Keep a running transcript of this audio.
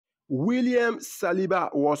William Saliba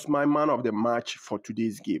was my man of the match for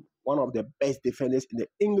today's game. One of the best defenders in the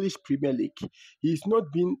English Premier League. He's not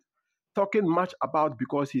been talking much about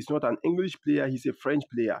because he's not an English player, he's a French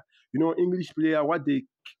player. You know, English player, what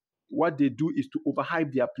they do is to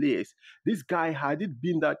overhype their players. This guy, had it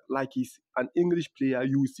been that like he's an English player,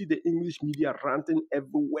 you will see the English media ranting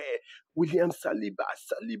everywhere. William Saliba,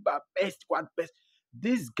 Saliba, best, what best.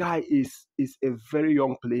 This guy is a very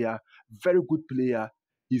young player, very good player.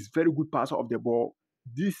 He's very good passer of the ball.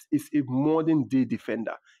 This is a modern day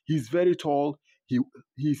defender. He's very tall.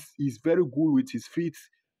 He's very good with his feet,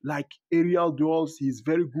 like aerial duels. He's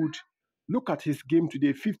very good. Look at his game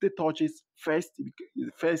today: 50 touches, first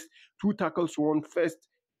 2 tackles won, first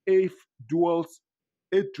 8 duels,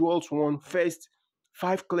 8 duels won, first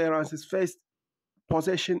 5 clearances, first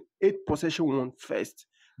possession, 8 possession won, first.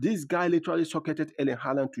 This guy literally socketed Ellen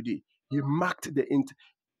Haaland today. He marked the int.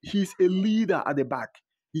 He's a leader at the back.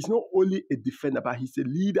 He's not only a defender, but he's a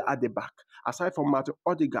leader at the back. Aside from Martin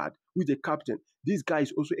Odegaard, who is the captain, this guy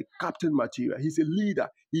is also a captain material. He's a leader.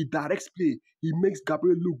 He directs play. He makes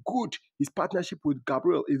Gabriel look good. His partnership with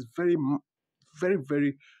Gabriel is very, very,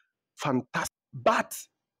 very fantastic. But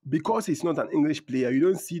because he's not an English player, you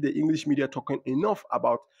don't see the English media talking enough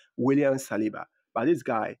about William Saliba. But this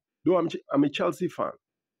guy, though I'm a Chelsea fan,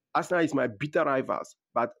 Arsenal is my bitter rivals,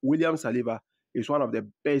 but William Saliba is one of the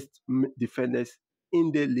best defenders in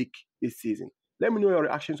the league this season. Let me know your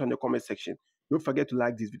reactions on the comment section. Don't forget to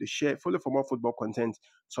like this video, share, follow for more football content,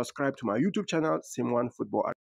 subscribe to my YouTube channel, Sim1 Football.